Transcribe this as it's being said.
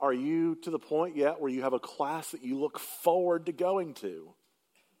are you to the point yet where you have a class that you look forward to going to?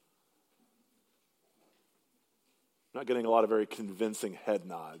 I'm not getting a lot of very convincing head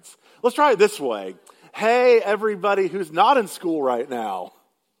nods. Let's try it this way. Hey, everybody who's not in school right now.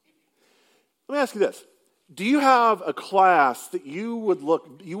 Let me ask you this. Do you have a class that you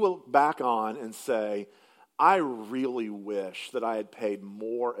look back on and say, I really wish that I had paid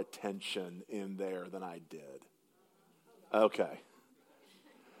more attention in there than I did? Okay.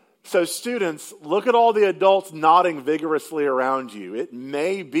 So students, look at all the adults nodding vigorously around you. It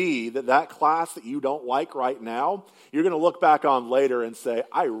may be that class that you don't like right now, you're going to look back on later and say,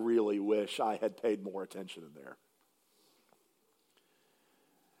 I really wish I had paid more attention in there.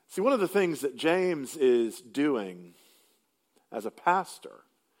 See, one of the things that James is doing as a pastor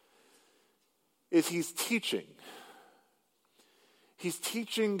is he's teaching. He's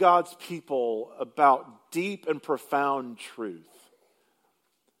teaching God's people about deep and profound truth.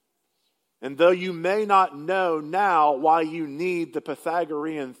 And though you may not know now why you need the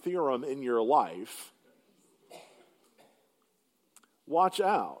Pythagorean theorem in your life, watch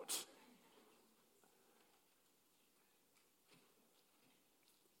out.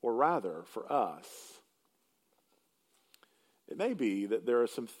 Or rather, for us, it may be that there are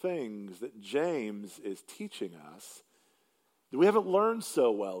some things that James is teaching us that we haven't learned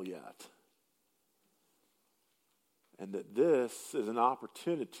so well yet. And that this is an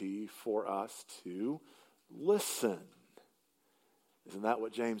opportunity for us to listen. Isn't that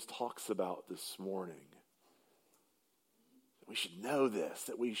what James talks about this morning? We should know this,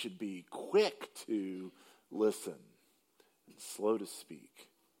 that we should be quick to listen and slow to speak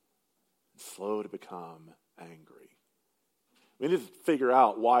and slow to become angry. We need to figure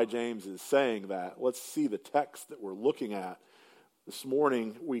out why James is saying that. Let's see the text that we're looking at. This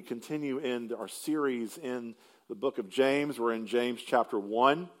morning, we continue in our series in the book of James. We're in James chapter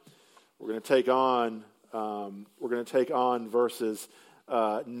 1. We're going to take on verses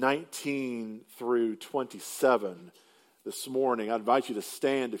 19 through 27 this morning. I invite you to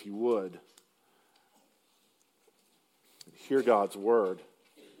stand if you would and hear God's word.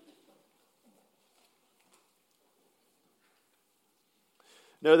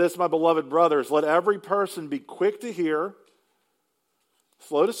 Know this, my beloved brothers, let every person be quick to hear,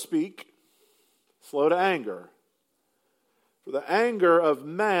 slow to speak, slow to anger. For the anger of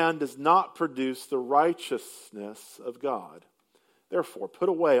man does not produce the righteousness of God. Therefore, put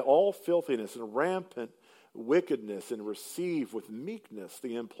away all filthiness and rampant wickedness and receive with meekness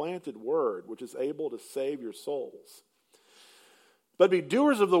the implanted word, which is able to save your souls. But be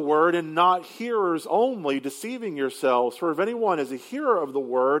doers of the word and not hearers only, deceiving yourselves. For if anyone is a hearer of the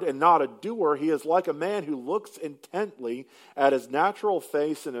word and not a doer, he is like a man who looks intently at his natural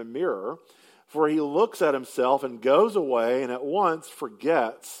face in a mirror. For he looks at himself and goes away and at once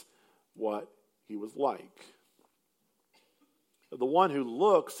forgets what he was like. The one who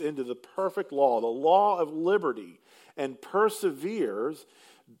looks into the perfect law, the law of liberty, and perseveres,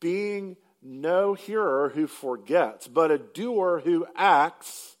 being no hearer who forgets, but a doer who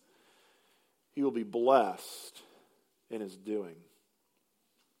acts, he will be blessed in his doing.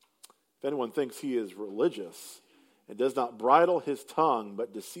 If anyone thinks he is religious and does not bridle his tongue,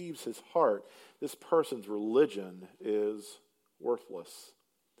 but deceives his heart, this person's religion is worthless.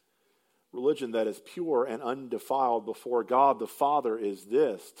 Religion that is pure and undefiled before God the Father is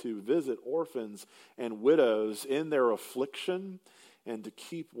this: to visit orphans and widows in their affliction and to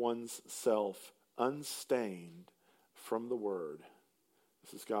keep one's self unstained from the word.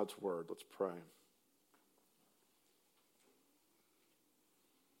 This is God's word. Let's pray.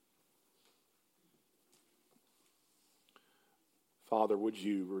 Father, would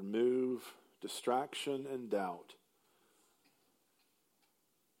you remove distraction and doubt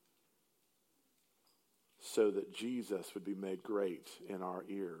so that Jesus would be made great in our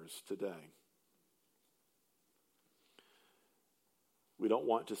ears today? We don't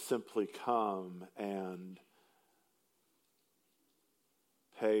want to simply come and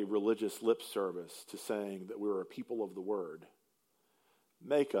pay religious lip service to saying that we're a people of the word.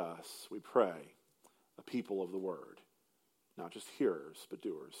 Make us, we pray, a people of the word. Not just hearers, but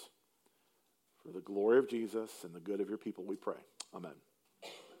doers. For the glory of Jesus and the good of your people, we pray. Amen.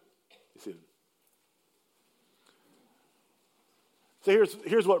 You see them. So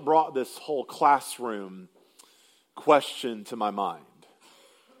here's what brought this whole classroom question to my mind.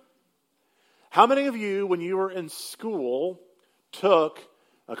 How many of you, when you were in school, took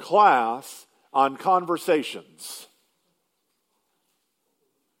a class on conversations?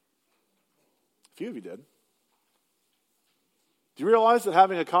 A few of you did. Do you realize that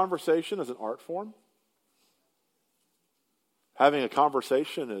having a conversation is an art form? having a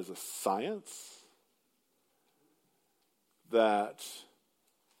conversation is a science, that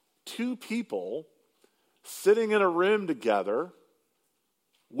two people sitting in a room together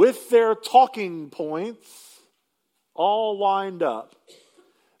with their talking points all lined up,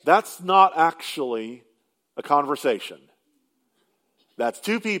 that's not actually a conversation. That's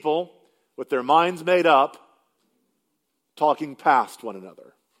two people with their minds made up talking past one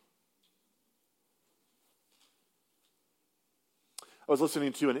another. I was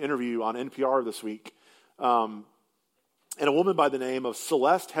listening to an interview on NPR this week, and a woman by the name of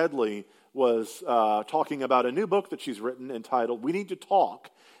Celeste Headley was talking about a new book that she's written entitled "We Need to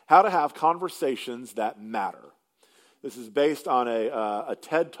Talk: How to Have Conversations That Matter." This is based on a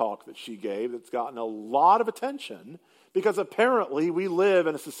TED Talk that she gave that's gotten a lot of attention because apparently we live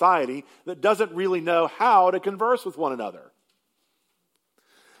in a society that doesn't really know how to converse with one another.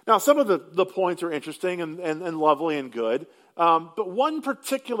 Now, some of the points are interesting and lovely and good, but one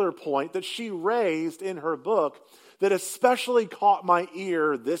particular point that she raised in her book that especially caught my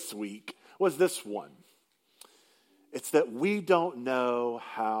ear this week was this one. It's that we don't know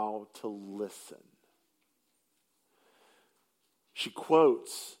how to listen. She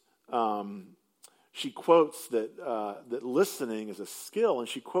quotes that listening is a skill, and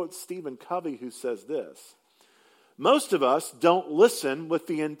she quotes Stephen Covey, who says this: "Most of us don't listen with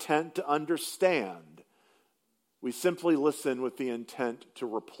the intent to understand. We simply listen with the intent to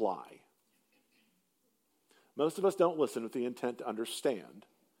reply." Most of us don't listen with the intent to understand.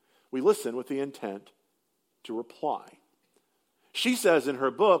 We listen with the intent to reply. She says in her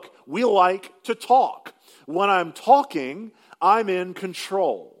book, we like to talk. When I'm talking, I'm in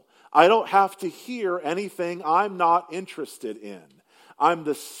control. I don't have to hear anything I'm not interested in. I'm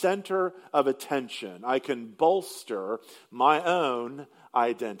the center of attention. I can bolster my own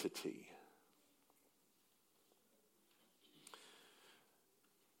identity.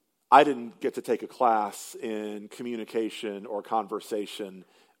 I didn't get to take a class in communication or conversation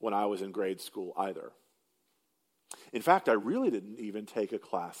when I was in grade school either. In fact, I really didn't even take a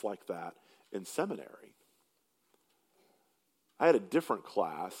class like that in seminary. I had a different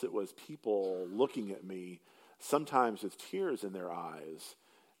class. It was people looking at me, sometimes with tears in their eyes,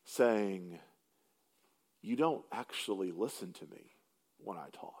 saying, "You don't actually listen to me when I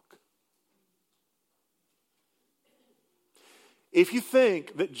talk." If you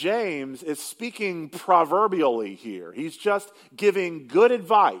think that James is speaking proverbially here, he's just giving good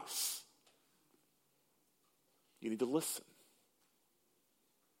advice, you need to listen.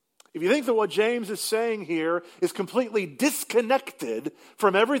 If you think that what James is saying here is completely disconnected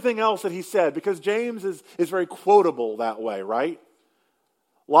from everything else that he said, because James is very quotable that way, right?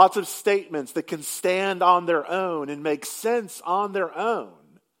 Lots of statements that can stand on their own and make sense on their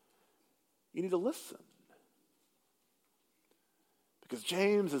own. You need to listen. Because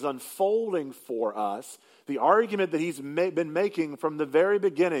James is unfolding for us the argument that he's been making from the very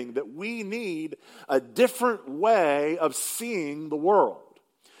beginning, that we need a different way of seeing the world.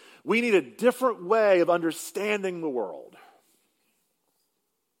 We need a different way of understanding the world.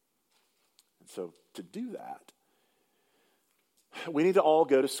 And so to do that, we need to all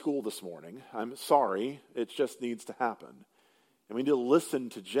go to school this morning. I'm sorry, it just needs to happen. And we need to listen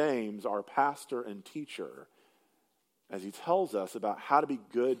to James, our pastor and teacher, as he tells us about how to be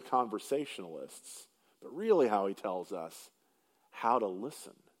good conversationalists, but really how he tells us how to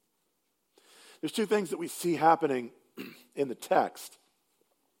listen. There's two things that we see happening in the text.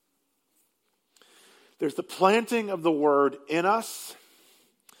 There's the planting of the word in us,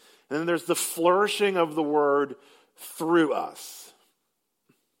 and then there's the flourishing of the word through us.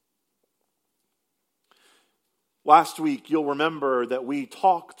 Last week, you'll remember that we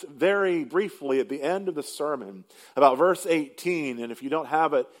talked very briefly at the end of the sermon about verse 18, and if you don't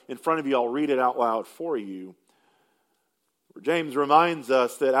have it in front of you, I'll read it out loud for you. Where James reminds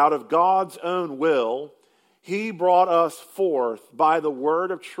us that out of God's own will, he brought us forth by the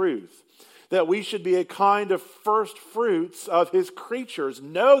word of truth, that we should be a kind of first fruits of his creatures.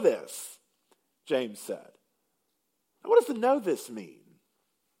 Know this, James said. Now, what does the know this mean?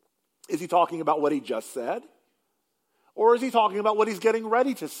 Is he talking about what he just said? Or is he talking about what he's getting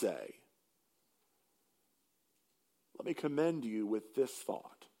ready to say? Let me commend you with this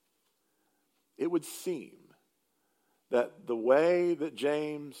thought. It would seem that the way that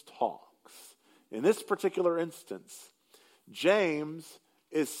James talks, in this particular instance, James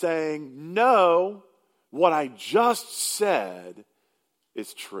is saying, no, what I just said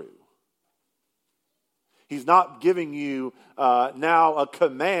is true. He's not giving you now a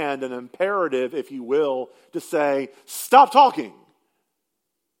command, an imperative, if you will, to say, stop talking.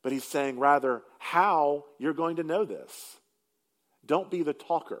 But he's saying rather how you're going to know this. Don't be the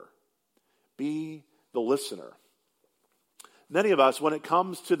talker. Be the listener. Many of us, when it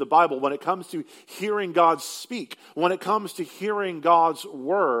comes to the Bible, when it comes to hearing God speak, when it comes to hearing God's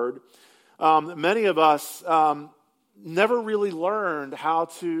word, many of us never really learned how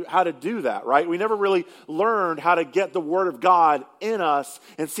to do that, right? We never really learned how to get the word of God in us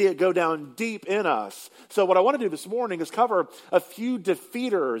and see it go down deep in us. So what I want to do this morning is cover a few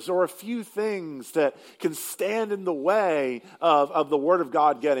defeaters or a few things that can stand in the way of the word of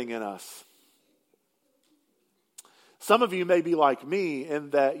God getting in us. Some of you may be like me in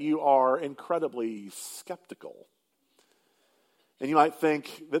that you are incredibly skeptical. And you might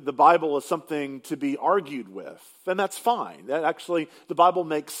think that the Bible is something to be argued with, and that's fine. That actually, the Bible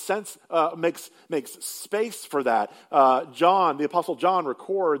makes sense, makes space for that. John, the Apostle John,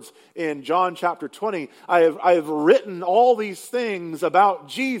 records in John chapter 20, I have written all these things about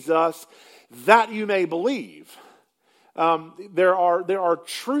Jesus that you may believe. There are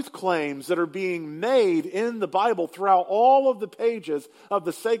truth claims that are being made in the Bible throughout all of the pages of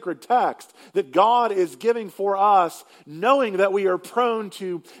the sacred text that God is giving for us, knowing that we are prone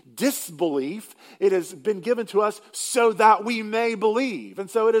to disbelief. It has been given to us so that we may believe. And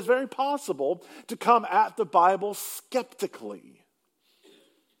so it is very possible to come at the Bible skeptically.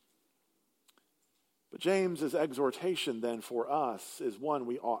 But James's exhortation then for us is one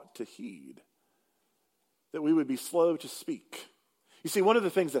we ought to heed. That we would be slow to speak. You see, one of the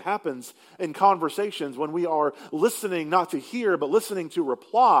things that happens in conversations when we are listening not to hear, but listening to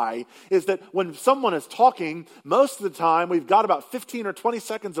reply, is that when someone is talking, most of the time we've got about 15 or 20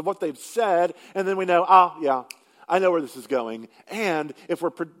 seconds of what they've said, and then we know, yeah, I know where this is going. And if we're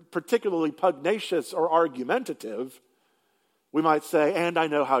particularly pugnacious or argumentative, we might say, and I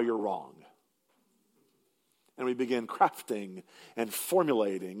know how you're wrong. And we begin crafting and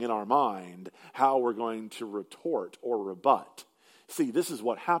formulating in our mind how we're going to retort or rebut. See, this is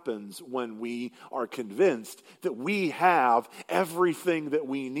what happens when we are convinced that we have everything that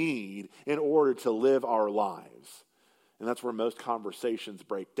we need in order to live our lives. And that's where most conversations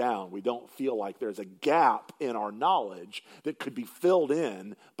break down. We don't feel like there's a gap in our knowledge that could be filled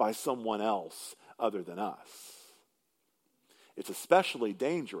in by someone else other than us. It's especially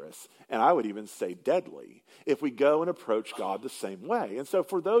dangerous, and I would even say deadly, if we go and approach God the same way. And so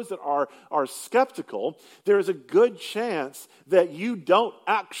for those that are skeptical, there is a good chance that you don't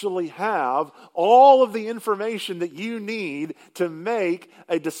actually have all of the information that you need to make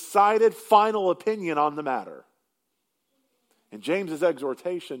a decided final opinion on the matter. And James's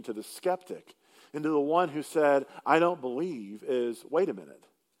exhortation to the skeptic and to the one who said, I don't believe, is, wait a minute.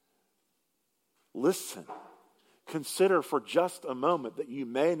 Listen. Consider for just a moment that you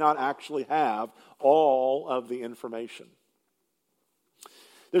may not actually have all of the information.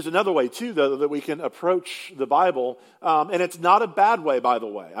 There's another way, too, though, that we can approach the Bible, and it's not a bad way, by the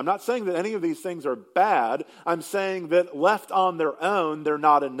way. I'm not saying that any of these things are bad. I'm saying that left on their own, they're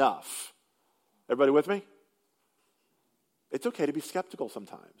not enough. Everybody with me? It's okay to be skeptical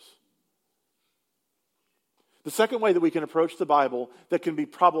sometimes. The second way that we can approach the Bible that can be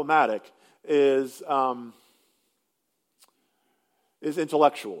problematic is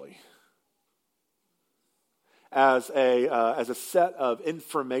intellectually, as a set of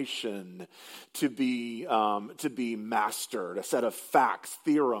information to be mastered, a set of facts,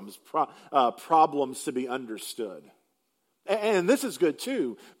 theorems, problems to be understood. And this is good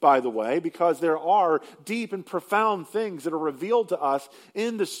too, by the way, because there are deep and profound things that are revealed to us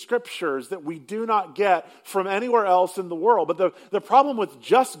in the scriptures that we do not get from anywhere else in the world. But the problem with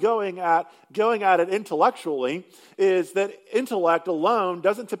just going at it intellectually is that intellect alone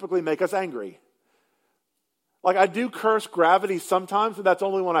doesn't typically make us angry. Like, I do curse gravity sometimes, but that's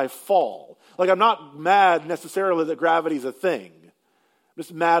only when I fall. Like, I'm not mad necessarily that gravity's a thing. I'm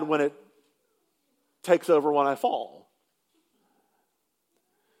just mad when it takes over when I fall.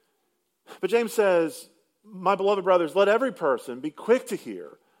 But James says, my beloved brothers, let every person be quick to hear,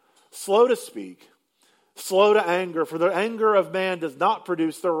 slow to speak, slow to anger, for the anger of man does not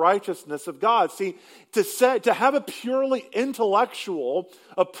produce the righteousness of God. See, to have a purely intellectual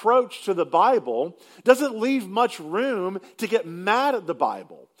approach to the Bible doesn't leave much room to get mad at the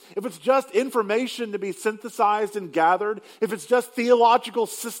Bible. If it's just information to be synthesized and gathered, if it's just theological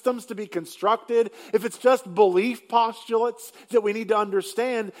systems to be constructed, if it's just belief postulates that we need to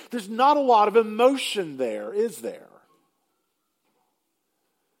understand, there's not a lot of emotion there, is there?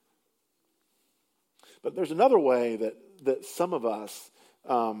 But there's another way that some of us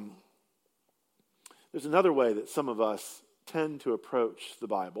tend to approach the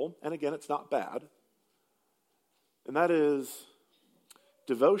Bible, and again, it's not bad, and that is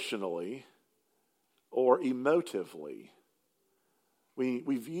devotionally or emotively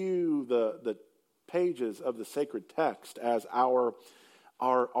We view the pages of the sacred text as our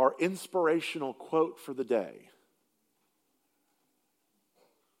inspirational quote for the day.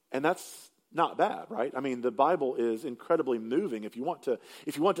 And that's not bad, right? I mean, the Bible is incredibly moving. If you want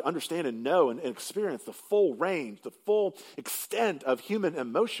to understand and know and experience the full range, the full extent of human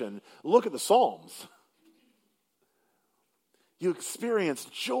emotion, look at the Psalms. You experience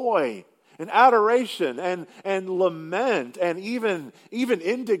joy and adoration and lament and even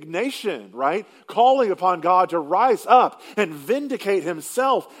indignation, right? Calling upon God to rise up and vindicate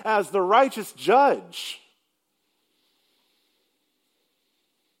himself as the righteous judge.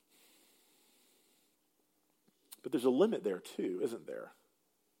 But there's a limit there too, isn't there?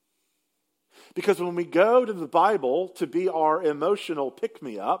 Because when we go to the Bible to be our emotional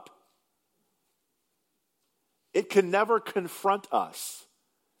pick-me-up, it can never confront us.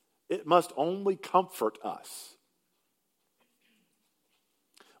 It must only comfort us.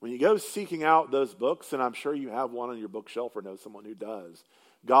 When you go seeking out those books, and I'm sure you have one on your bookshelf or know someone who does,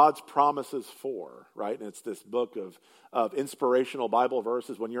 God's Promises 4, right? And it's this book of inspirational Bible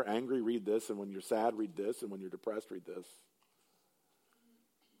verses. When you're angry, read this. And when you're sad, read this. And when you're depressed, read this.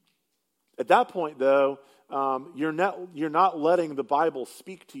 At that point, though, you're not letting the Bible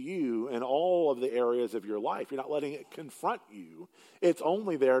speak to you in all of the areas of your life. You're not letting it confront you. It's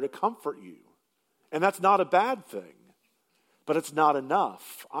only there to comfort you. And that's not a bad thing. But it's not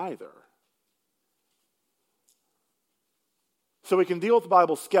enough either. So we can deal with the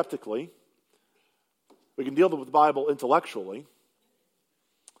Bible skeptically. We can deal with the Bible intellectually.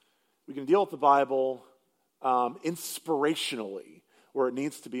 We can deal with the Bible inspirationally, where it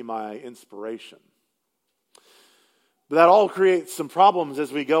needs to be my inspiration. But that all creates some problems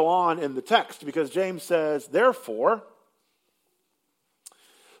as we go on in the text, because James says, therefore,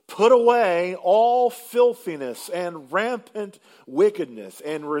 put away all filthiness and rampant wickedness,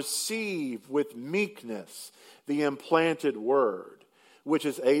 and receive with meekness the implanted word, which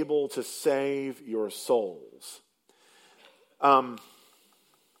is able to save your souls. I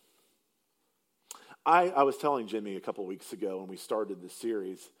was telling Jimmy a couple weeks ago when we started this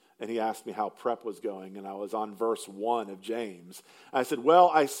series, and he asked me how prep was going, and I was on verse 1 of James. I said, well,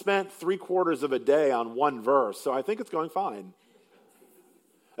 I spent 3/4 of a day on one verse, so I think it's going fine.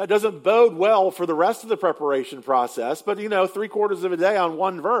 That doesn't bode well for the rest of the preparation process, but 3/4 of a day on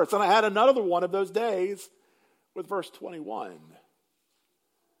one verse. And I had another one of those days with verse 21.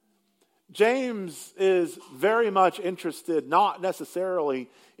 James is very much interested, not necessarily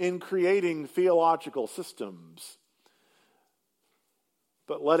in creating theological systems,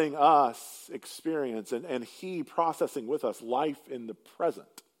 but letting us experience and he processing with us life in the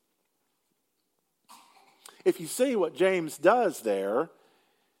present. If you see what James does there,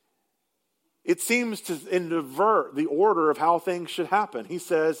 it seems to invert the order of how things should happen. He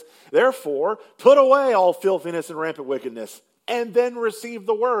says, therefore, put away all filthiness and rampant wickedness, and then receive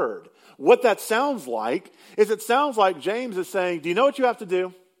the word. What that sounds like is it sounds like James is saying, do you know what you have to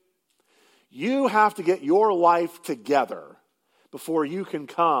do? You have to get your life together before you can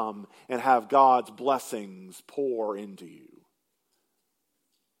come and have God's blessings pour into you.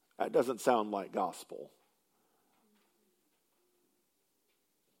 That doesn't sound like gospel.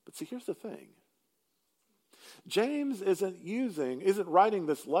 But see, here's the thing. James isn't writing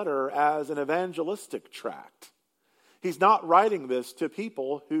this letter as an evangelistic tract. He's not writing this to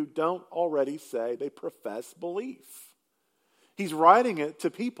people who don't already say they profess belief. He's writing it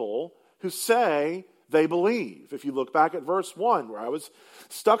to people who say they believe. If you look back at verse 1, where I was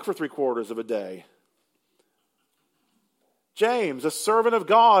stuck for 3/4 of a day. James, a servant of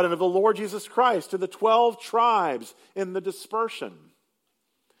God and of the Lord Jesus Christ, to the 12 tribes in the dispersion.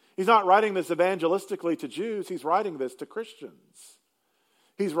 He's not writing this evangelistically to Jews. He's writing this to Christians.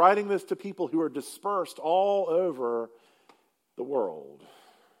 He's writing this to people who are dispersed all over the world.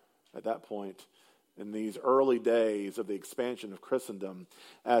 At that point, in these early days of the expansion of Christendom,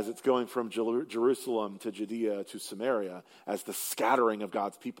 as it's going from Jerusalem to Judea to Samaria, as the scattering of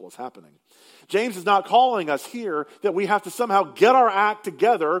God's people is happening. James is not calling us here that we have to somehow get our act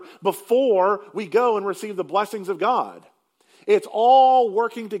together before we go and receive the blessings of God. It's all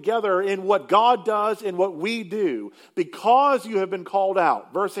working together in what God does and what we do. Because you have been called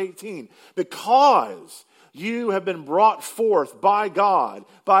out. Verse 18. Because you have been brought forth by God,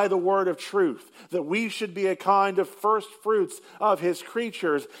 by the word of truth, that we should be a kind of first fruits of his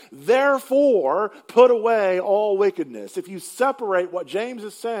creatures. Therefore, put away all wickedness. If you separate what James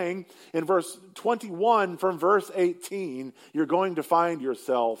is saying in verse 21 from verse 18, you're going to find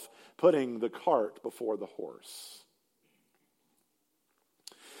yourself putting the cart before the horse.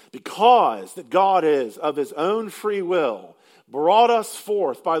 Because that God is, of his own free will, brought us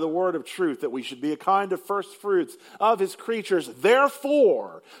forth by the word of truth, that we should be a kind of first fruits of his creatures.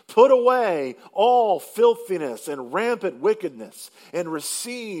 Therefore, put away all filthiness and rampant wickedness, and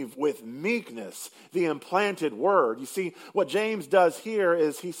receive with meekness the implanted word. You see, what James does here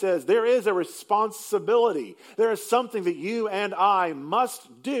is he says there is a responsibility. There is something that you and I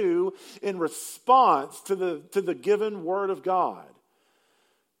must do in response to the given word of God.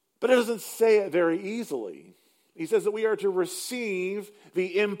 But it doesn't say it very easily. He says that we are to receive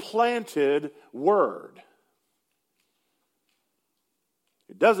the implanted word.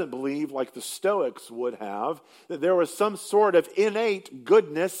 It doesn't believe, like the Stoics would have, that there was some sort of innate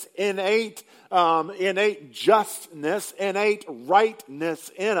goodness, innate justness, innate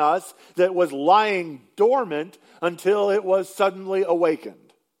rightness in us that was lying dormant until it was suddenly awakened.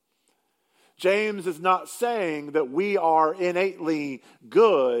 James is not saying that we are innately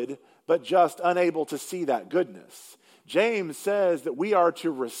good, but just unable to see that goodness. James says that we are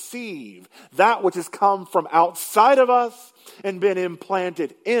to receive that which has come from outside of us and been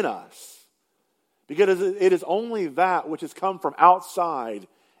implanted in us. Because it is only that which has come from outside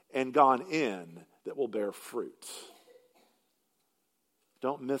and gone in that will bear fruit.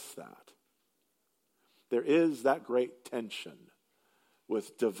 Don't miss that. There is that great tension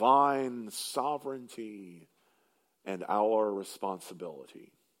with divine sovereignty and our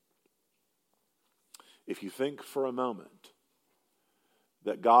responsibility. If you think for a moment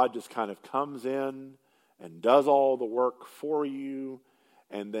that God just kind of comes in and does all the work for you,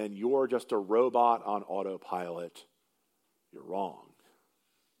 and then you're just a robot on autopilot, you're wrong.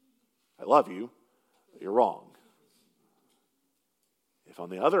 I love you, but you're wrong. If, on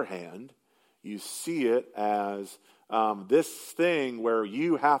the other hand, you see it as this thing where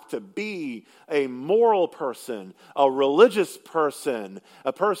you have to be a moral person, a religious person,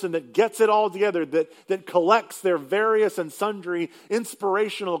 a person that gets it all together, that collects their various and sundry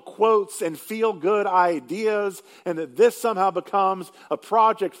inspirational quotes and feel-good ideas, and that this somehow becomes a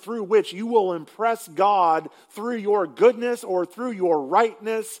project through which you will impress God through your goodness or through your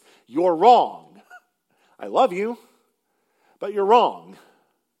rightness, you're wrong. I love you, but you're wrong.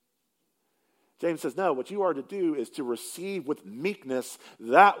 James says, no, what you are to do is to receive with meekness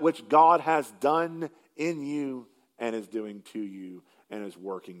that which God has done in you and is doing to you and is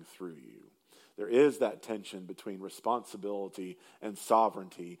working through you. There is that tension between responsibility and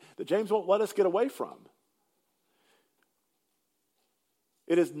sovereignty that James won't let us get away from.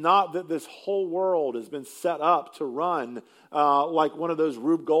 It is not that this whole world has been set up to run like one of those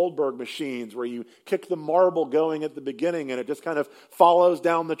Rube Goldberg machines where you kick the marble going at the beginning and it just kind of follows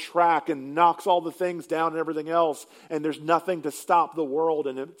down the track and knocks all the things down and everything else, and there's nothing to stop the world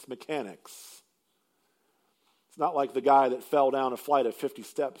and its mechanics. It's not like the guy that fell down a flight of 50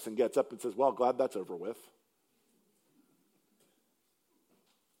 steps and gets up and says, well, glad that's over with.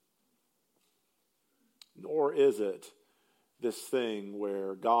 Nor is it this thing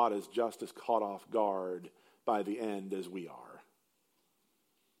where God is just as caught off guard by the end as we are.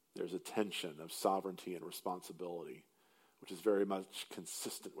 There's a tension of sovereignty and responsibility, which is very much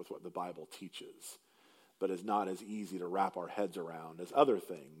consistent with what the Bible teaches, but is not as easy to wrap our heads around as other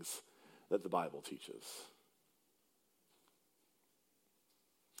things that the Bible teaches.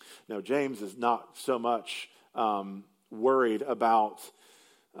 Now, James is not so much worried about,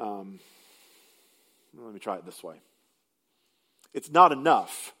 let me try it this way. It's not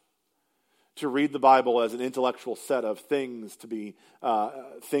enough to read the Bible as an intellectual set of things to be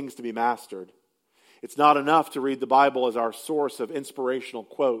mastered. It's not enough to read the Bible as our source of inspirational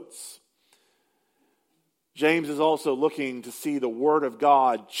quotes. James is also looking to see the Word of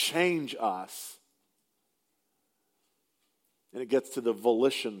God change us. And it gets to the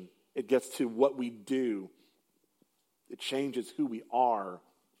volition. It gets to what we do. It changes who we are.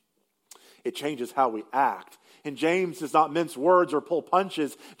 It changes how we act. And James does not mince words or pull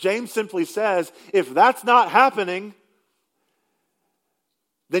punches. James simply says, if that's not happening,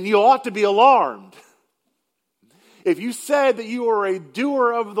 then you ought to be alarmed. If you said that you are a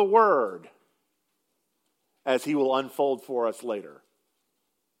doer of the word, as he will unfold for us later.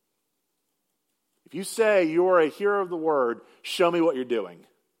 If you say you are a hearer of the word, show me what you're doing.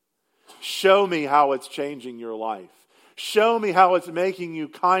 Show me how it's changing your life. Show me how it's making you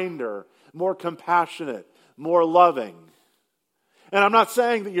kinder, more compassionate, more loving. And I'm not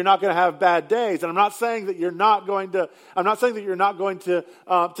saying that you're not going to have bad days, and I'm not saying that you're not going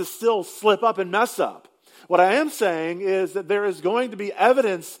to still slip up and mess up. What I am saying is that there is going to be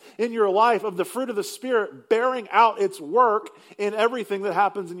evidence in your life of the fruit of the Spirit bearing out its work in everything that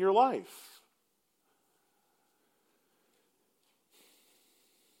happens in your life.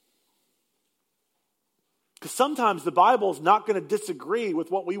 Because sometimes the Bible is not going to disagree with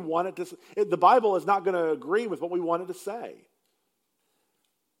what we want it to say. The Bible is not going to agree with what we want it to say.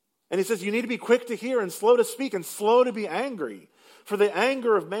 And he says you need to be quick to hear and slow to speak and slow to be angry. For the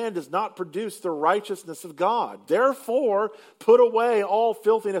anger of man does not produce the righteousness of God. Therefore, put away all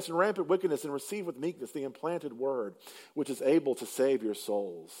filthiness and rampant wickedness and receive with meekness the implanted word, which is able to save your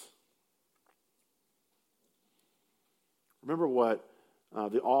souls. Remember what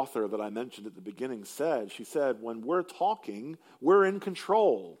the author that I mentioned at the beginning said. She said, when we're talking, we're in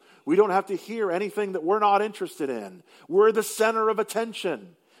control. We don't have to hear anything that we're not interested in. We're the center of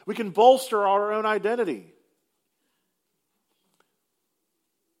attention. We can bolster our own identity.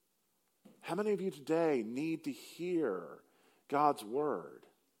 How many of you today need to hear God's word?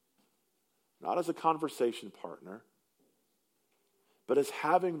 Not as a conversation partner, but as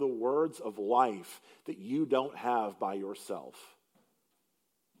having the words of life that you don't have by yourself.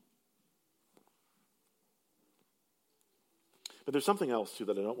 But there's something else too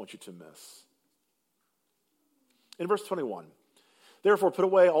that I don't want you to miss. In verse 21, therefore put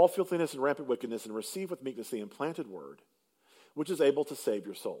away all filthiness and rampant wickedness and receive with meekness the implanted word, which is able to save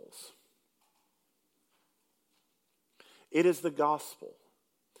your souls. It is the gospel.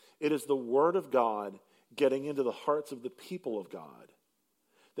 It is the word of God getting into the hearts of the people of God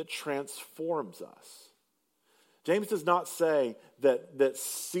that transforms us. James does not say that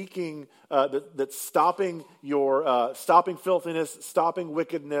seeking that stopping filthiness, stopping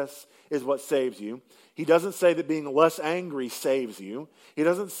wickedness is what saves you. He doesn't say that being less angry saves you. He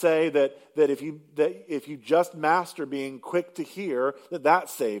doesn't say that if you just master being quick to hear,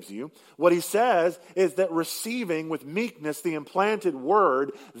 that saves you. What he says is that receiving with meekness the implanted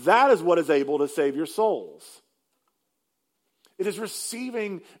word, that is what is able to save your souls. It is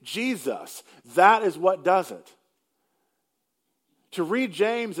receiving Jesus. That is what does it. To read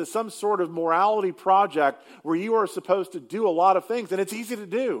James is some sort of morality project where you are supposed to do a lot of things, and it's easy to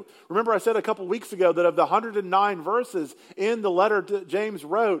do. Remember I said a couple weeks ago that of the 109 verses in the letter that James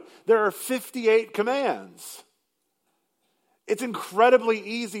wrote, there are 58 commands. It's incredibly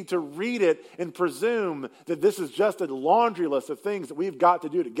easy to read it and presume that this is just a laundry list of things that we've got to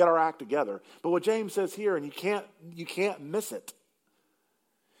do to get our act together. But what James says here, and you can't miss it,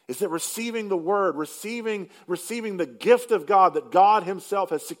 is that receiving the word, receiving the gift of God that God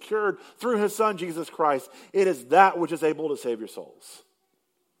himself has secured through his son, Jesus Christ, it is that which is able to save your souls.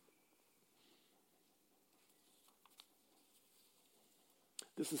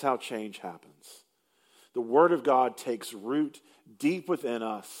 This is how change happens. The word of God takes root deep within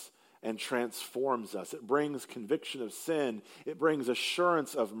us and transforms us. It brings conviction of sin. It brings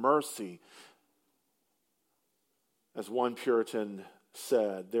assurance of mercy. As one Puritan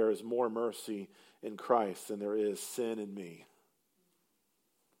said, there is more mercy in Christ than there is sin in me.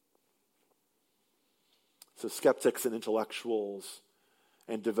 So skeptics and intellectuals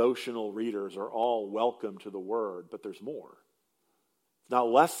and devotional readers are all welcome to the word, but there's more. It's not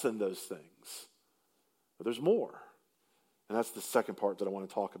less than those things, but there's more. And that's the second part that I want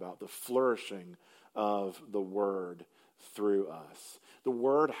to talk about, the flourishing of the word through us. The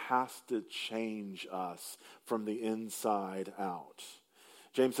word has to change us from the inside out.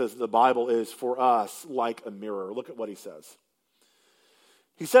 James says the Bible is for us like a mirror. Look at what he says.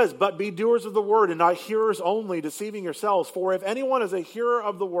 He says, but be doers of the word and not hearers only, deceiving yourselves. For if anyone is a hearer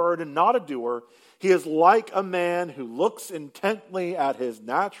of the word and not a doer, he is like a man who looks intently at his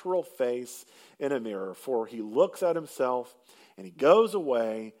natural face in a mirror. For he looks at himself and he goes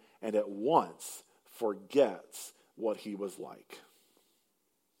away and at once forgets what he was like.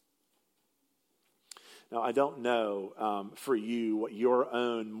 Now, I don't know for you what your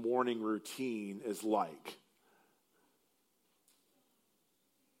own morning routine is like.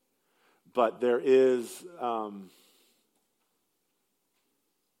 But there's a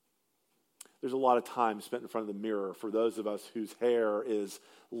lot of time spent in front of the mirror for those of us whose hair is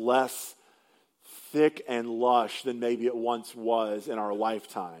less thick and lush than maybe it once was in our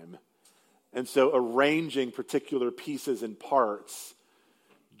lifetime. And so arranging particular pieces and parts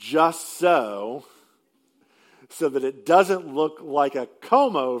just so that it doesn't look like a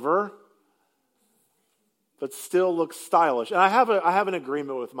comb over, but still looks stylish. And I have an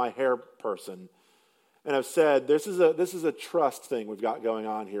agreement with my hair person, and I've said this is a trust thing we've got going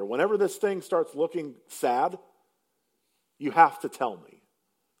on here. Whenever this thing starts looking sad, you have to tell me.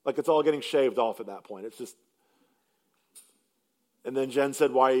 Like it's all getting shaved off at that point. It's just. And then Jen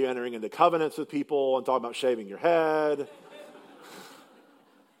said, "Why are you entering into covenants with people and talking about shaving your head?"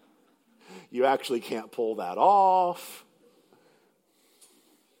 You actually can't pull that off.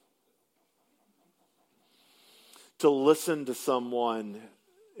 To listen to someone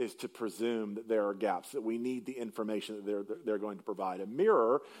is to presume that there are gaps, that we need the information that they're going to provide. A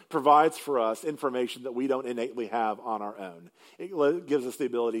mirror provides for us information that we don't innately have on our own. It gives us the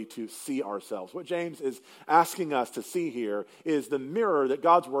ability to see ourselves. What James is asking us to see here is the mirror that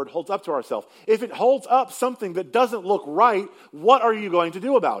God's word holds up to ourselves. If it holds up something that doesn't look right, what are you going to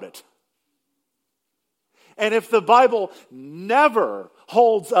do about it? And if the Bible never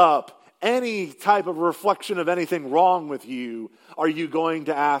holds up any type of reflection of anything wrong with you, are you going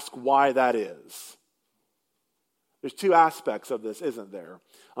to ask why that is? There's two aspects of this, isn't there?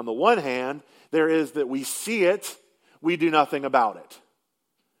 On the one hand, there is that we see it, we do nothing about it.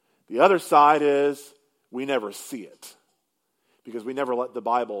 The other side is we never see it because we never let the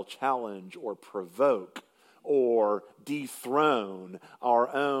Bible challenge or provoke or dethrone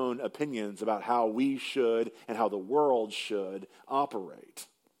our own opinions about how we should and how the world should operate.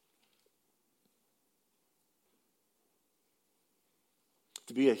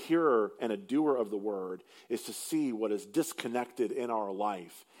 To be a hearer and a doer of the word is to see what is disconnected in our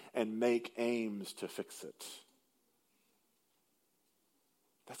life and make aims to fix it.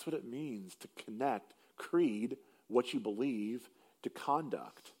 That's what it means to connect creed, what you believe, to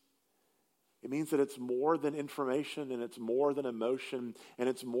conduct. It means that it's more than information and it's more than emotion and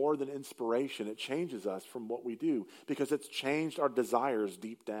it's more than inspiration. It changes us from what we do because it's changed our desires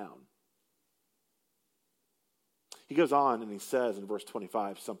deep down. He goes on and he says in verse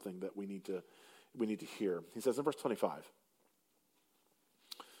 25 something that we need to hear. He says in verse 25,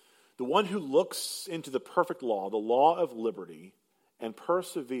 the one who looks into the perfect law, the law of liberty, and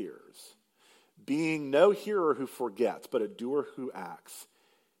perseveres, being no hearer who forgets, but a doer who acts,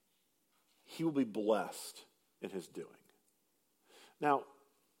 he will be blessed in his doing. Now,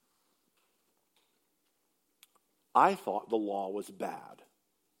 I thought the law was bad.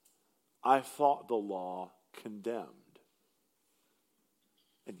 I thought the law condemned.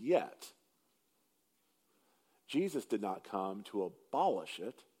 And yet, Jesus did not come to abolish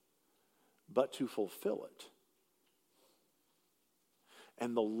it, but to fulfill it.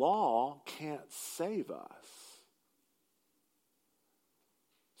 And the law can't save us.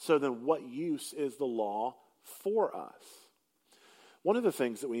 So then what use is the law for us? One of the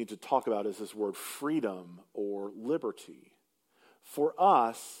things that we need to talk about is this word freedom or liberty. For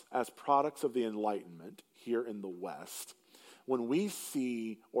us, as products of the Enlightenment here in the West, when we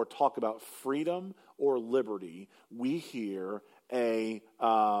see or talk about freedom or liberty, we hear a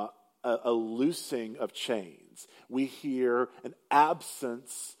loosing of chains. We hear an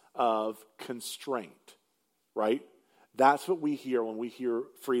absence of constraint, right? That's what we hear when we hear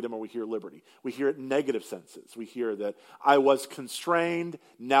freedom or we hear liberty. We hear it in negative senses. We hear that I was constrained,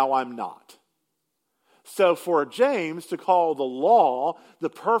 now I'm not. So for James to call the law the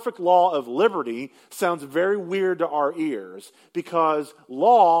perfect law of liberty sounds very weird to our ears because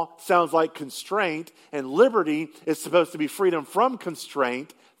law sounds like constraint and liberty is supposed to be freedom from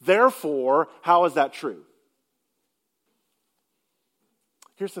constraint. Therefore, how is that true?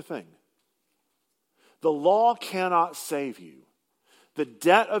 Here's the thing. The law cannot save you. The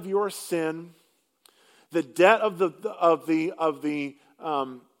debt of your sin, the debt of the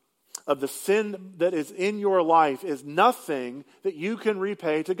sin that is in your life is nothing that you can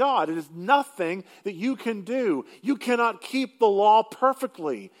repay to God. It is nothing that you can do. You cannot keep the law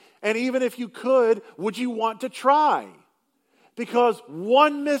perfectly. And even if you could, would you want to try? Because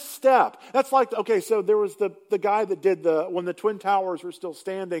one misstep, that's like, okay, so there was the guy that did when the Twin Towers were still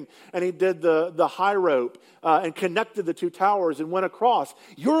standing, and he did the high rope and connected the two towers and went across.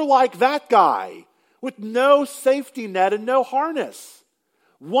 You're like that guy with no safety net and no harness.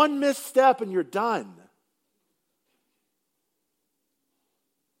 One misstep and you're done.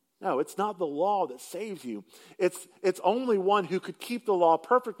 No, it's not the law that saves you. It's only one who could keep the law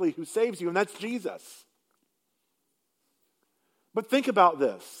perfectly who saves you, and that's Jesus. But think about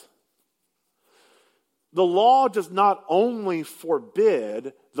this. The law does not only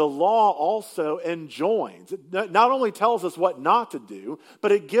forbid, the law also enjoins. It not only tells us what not to do,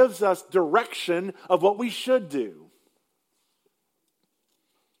 but it gives us direction of what we should do.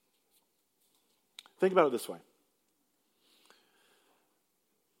 Think about it this way.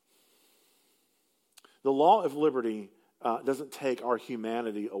 The law of liberty doesn't take our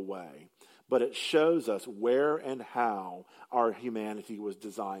humanity away, but it shows us where and how our humanity was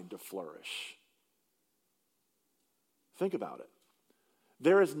designed to flourish. Think about it.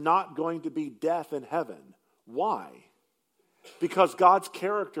 There is not going to be death in heaven. Why? Because God's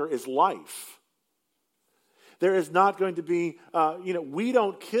character is life. There is not going to be, we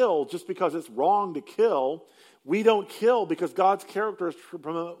don't kill just because it's wrong to kill. We don't kill because God's character is to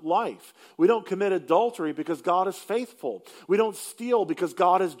promote life. We don't commit adultery because God is faithful. We don't steal because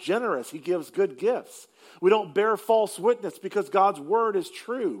God is generous. He gives good gifts. We don't bear false witness because God's word is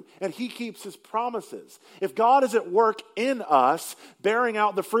true and he keeps his promises. If God is at work in us, bearing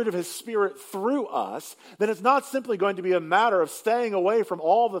out the fruit of his Spirit through us, then it's not simply going to be a matter of staying away from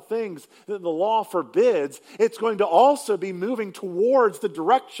all the things that the law forbids. It's going to also be moving towards the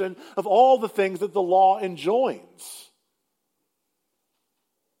direction of all the things that the law enjoins.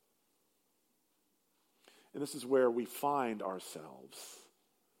 And this is where we find ourselves.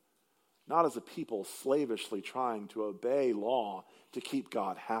 Not as a people slavishly trying to obey law to keep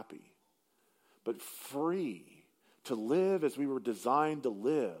God happy, but free to live as we were designed to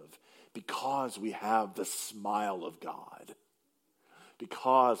live because we have the smile of God,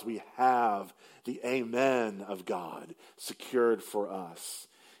 because we have the amen of God secured for us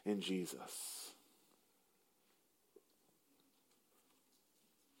in Jesus.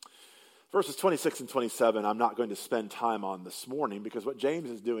 Verses 26 and 27, I'm not going to spend time on this morning because what James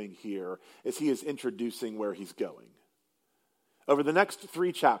is doing here is he is introducing where he's going. Over the next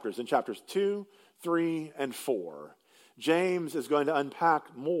 3 chapters, in chapters 2, 3, and 4, James is going to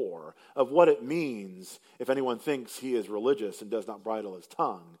unpack more of what it means if anyone thinks he is religious and does not bridle his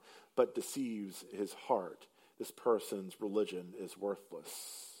tongue, but deceives his heart. This person's religion is worthless.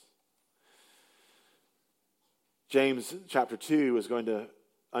 James chapter 2 is going to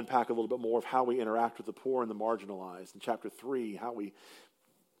unpack a little bit more of how we interact with the poor and the marginalized. In chapter 3, how we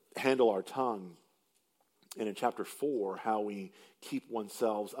handle our tongue. And in chapter 4, how we keep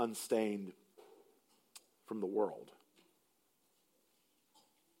oneself unstained from the world.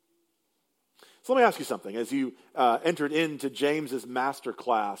 So let me ask you something. As you entered into James's master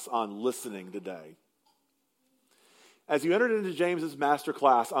class on listening today, as you entered into James's master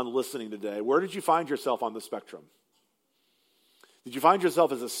class on listening today, where did you find yourself on the spectrum? Did you find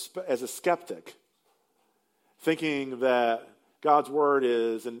yourself as a skeptic, thinking that God's word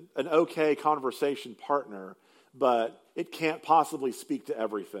is an okay conversation partner, but it can't possibly speak to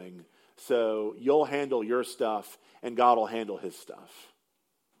everything, so you'll handle your stuff and God will handle his stuff?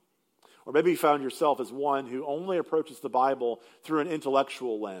 Or maybe you found yourself as one who only approaches the Bible through an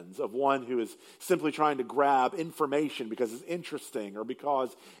intellectual lens, of one who is simply trying to grab information because it's interesting or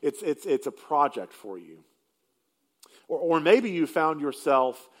because it's a project for you. Or maybe you found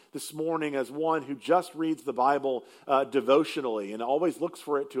yourself this morning as one who just reads the Bible devotionally and always looks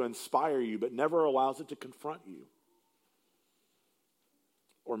for it to inspire you, but never allows it to confront you.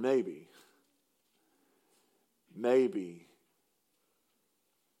 Or maybe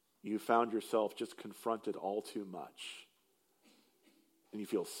you found yourself just confronted all too much and you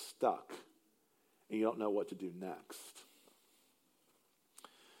feel stuck and you don't know what to do next.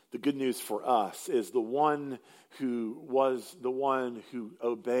 The good news for us is the one who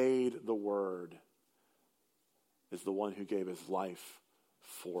obeyed the word is the one who gave his life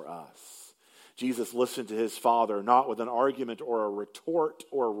for us. Jesus listened to his Father, not with an argument or a retort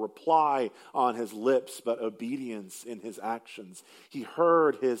or a reply on his lips, but obedience in his actions. He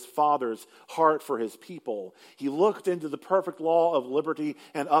heard his Father's heart for his people. He looked into the perfect law of liberty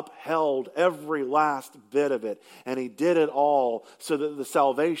and upheld every last bit of it. And he did it all so that the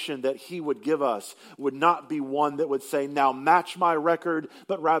salvation that he would give us would not be one that would say, now match my record,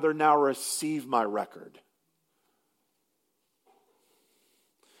 but rather now receive my record.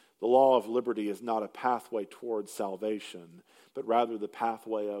 The law of liberty is not a pathway towards salvation, but rather the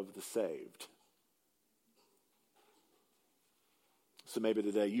pathway of the saved. So maybe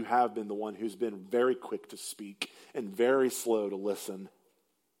today you have been the one who's been very quick to speak and very slow to listen.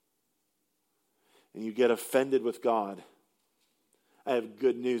 And you get offended with God. I have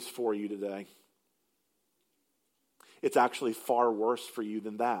good news for you today. It's actually far worse for you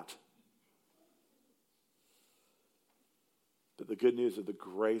than that. But the good news of the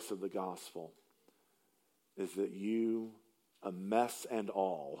grace of the gospel is that you, a mess and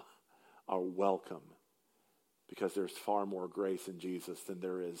all, are welcome because there's far more grace in Jesus than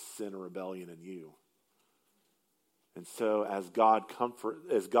there is sin and rebellion in you. And so as God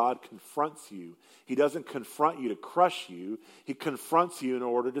confronts you, he doesn't confront you to crush you. He confronts you in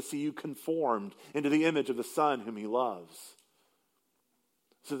order to see you conformed into the image of the Son whom he loves.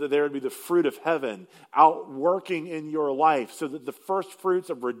 So that there would be the fruit of heaven outworking in your life. So that the first fruits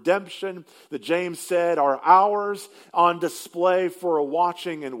of redemption that James said are ours on display for a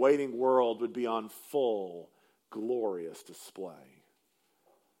watching and waiting world would be on full, glorious display.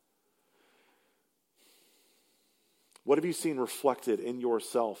 What have you seen reflected in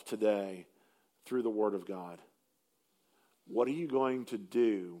yourself today through the Word of God? What are you going to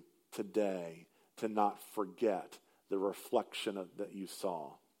do today to not forget the reflection that you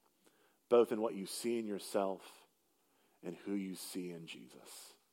saw, both in what you see in yourself and who you see in Jesus.